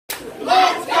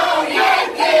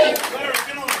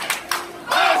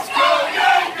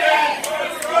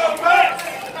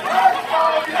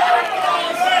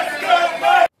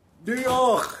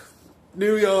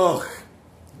New York.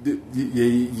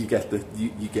 You get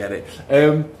you get it.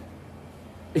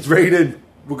 It's raining.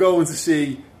 We're going to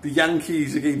see the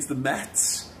Yankees against the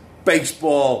Mets.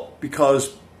 Baseball,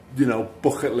 because, you know,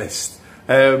 bucket list.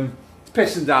 It's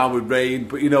pissing down with rain,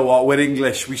 but you know what? We're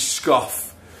English. We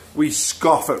scoff. We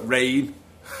scoff at rain.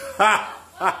 Ha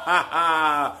ha ha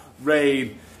ha!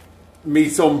 Rain.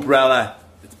 Meet umbrella.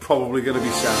 It's probably going to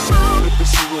be sad.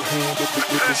 In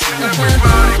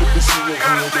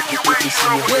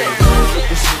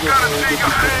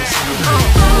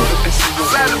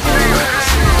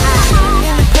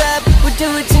the club, we'll do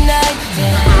it tonight.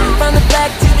 From the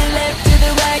back to the left to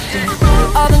the right.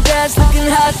 All them girls looking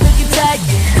hot, looking tight.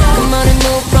 Come on and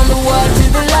move from the wall to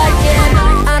the light.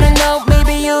 Yeah, I don't know,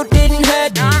 maybe you didn't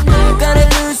hurt me. We're gonna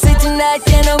lose it tonight,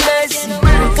 yeah, no mercy.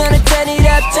 We're gonna turn it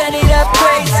up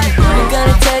crazy. We're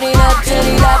gonna turn it up, turn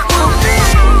it up.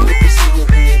 Let me see your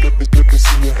hand, let me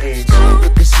see your hands.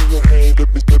 Let me see your hand, let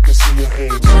me see your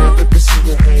hands. Let me see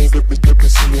your hand, let me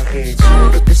see your hands.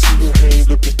 Let me see your hand,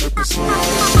 let me see your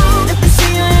hands. Let me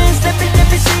see your hands, let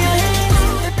me see your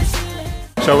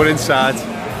hands. So we're inside.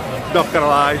 Not gonna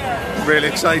lie, really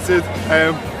excited.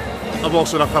 I'm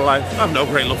also not gonna lie, I have no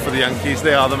great love for the Yankees.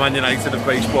 They are the Man United of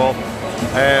baseball.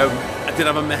 I did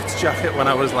have a Mets jacket when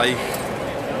I was like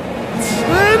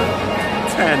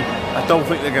 10. I don't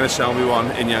think they're going to sell me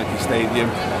one in Yankee Stadium.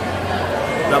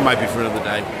 That might be for another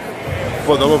day.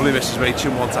 But the lovely Mrs.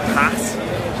 Machin wants a hat,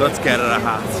 so let's get her a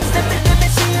hat.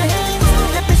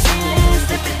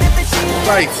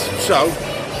 Right, so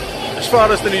as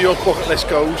far as the New York bucket list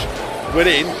goes, we're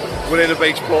in a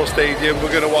baseball stadium.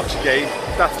 We're going to watch a game.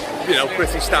 That's, you know,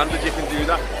 pretty standard. You can do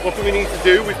that. What do we need to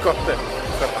do? We've got the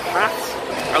hat,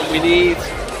 and we need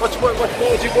what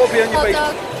would be on your base?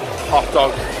 Hot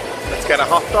dog. Let's get a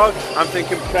hot dog. I'm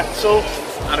thinking pretzel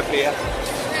and a beer.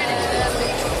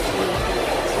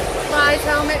 Fries,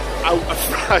 helmet. Out of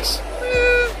fries.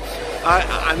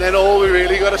 And then all we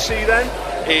really got to see then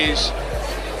is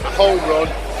a home run,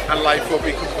 and life will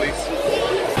be complete.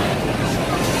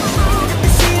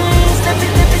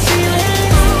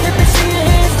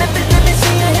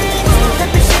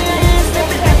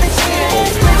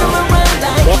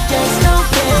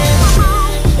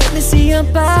 Let me see your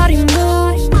body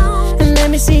move, and let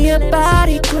me see your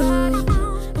body groove.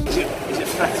 Is it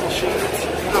pretzel shaped?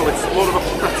 No, it's more of a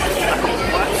pretzel.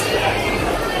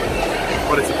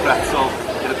 But it's a pretzel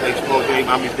in a baseball game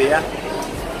and my beer.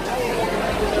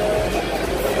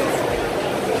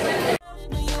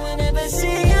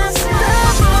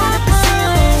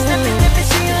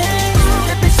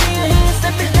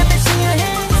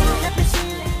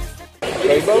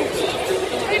 Rainbows?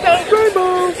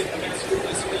 Rainbows!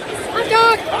 Hot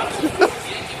dog!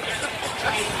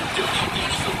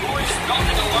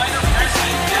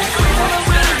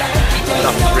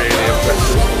 That's really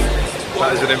impressive.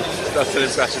 That's an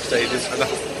impressive stadium, and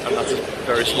that's a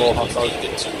very small hot dog.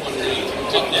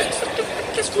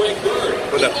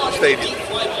 But the stadium.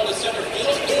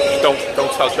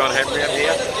 Don't tell John Henry I'm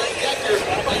here.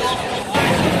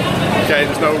 Okay,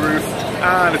 there's no roof,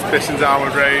 and it's pissing down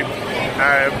with rain.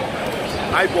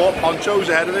 I bought ponchos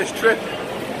ahead of this trip.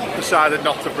 Decided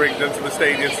not to bring them to the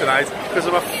stadium tonight because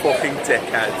I'm a fucking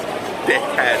dickhead.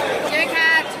 Dickhead.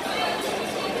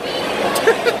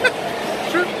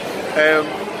 There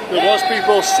was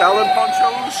people selling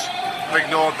ponchos. I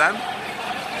ignored them.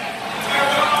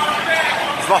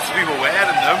 There's lots of people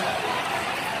wearing them.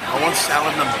 No one's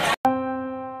selling them.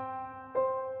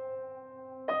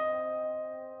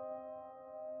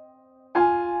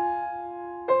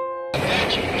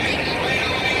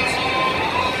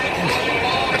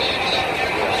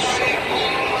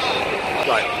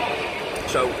 Right,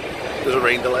 so there's a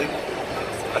rain delay.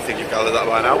 I think you've gathered that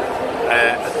by now.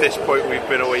 At this point we've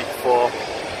been awake for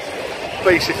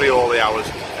basically all the hours.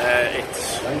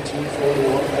 It's 10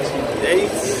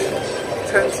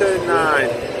 to 9.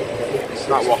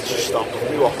 That watch has stopped.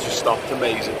 The watch has stopped.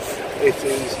 Amazing. It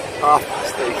is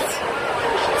 8:30.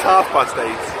 It's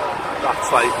 8:30.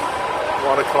 That's like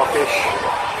 1 o'clock-ish.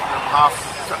 Half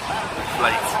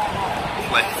late.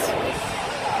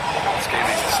 This game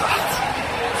needs to start.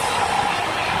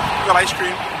 We've got ice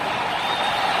cream.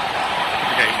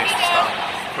 The game needs to start.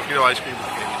 Cookie dough ice cream, the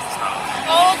game needs to start.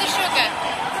 All the sugar.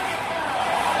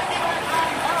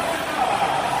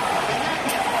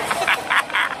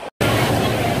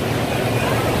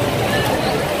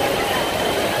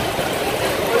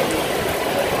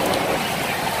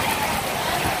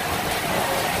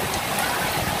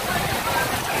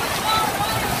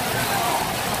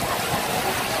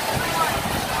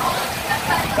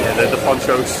 Yeah, the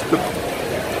ponchos.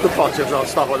 The ponchos don't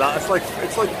stop with that. It's like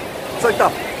It's like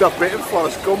that bit in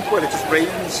Forrest Gump where it just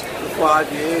rains for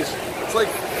 5 years. It's like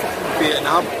fucking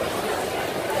Vietnam.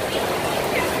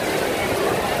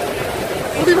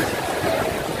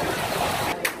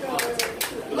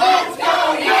 Let's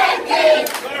go Yankees!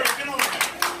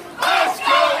 Let's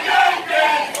go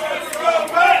Yankees! Let's go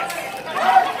Mets!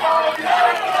 Let's go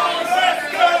Yankees! Let's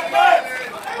go Mets!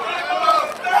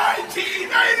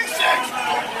 1996!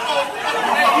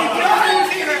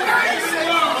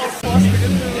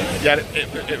 Yeah,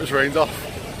 it was rained off.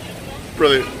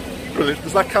 Brilliant. Brilliant.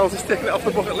 Does that count as taking it off the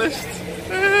bucket list?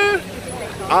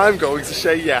 I'm going to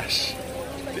say yes.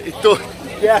 It does.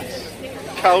 Yes.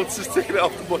 Counts as taking it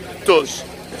off the bucket. Does.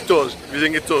 It does. If you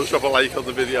think it does, drop a like on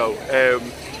the video.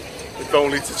 If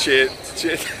only to cheer to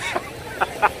cheer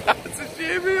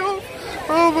me up.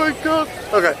 Oh my god.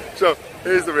 Okay, so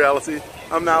here's the reality.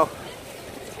 I'm now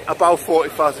about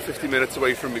 45 to 50 minutes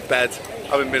away from my bed. I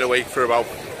haven't been awake for about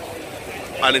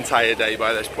an entire day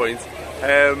by this point.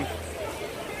 And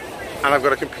I've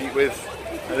got to compete with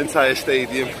an entire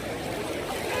stadium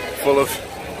full of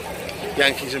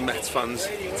Yankees and Mets fans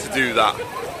to do that.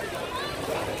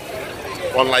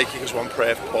 One like equals one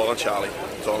prayer for Paul and Charlie,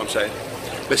 that's all I'm saying.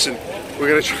 Listen, we're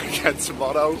going to try again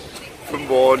tomorrow for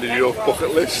more New York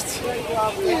bucket list.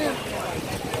 Yeah.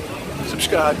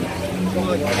 Subscribe.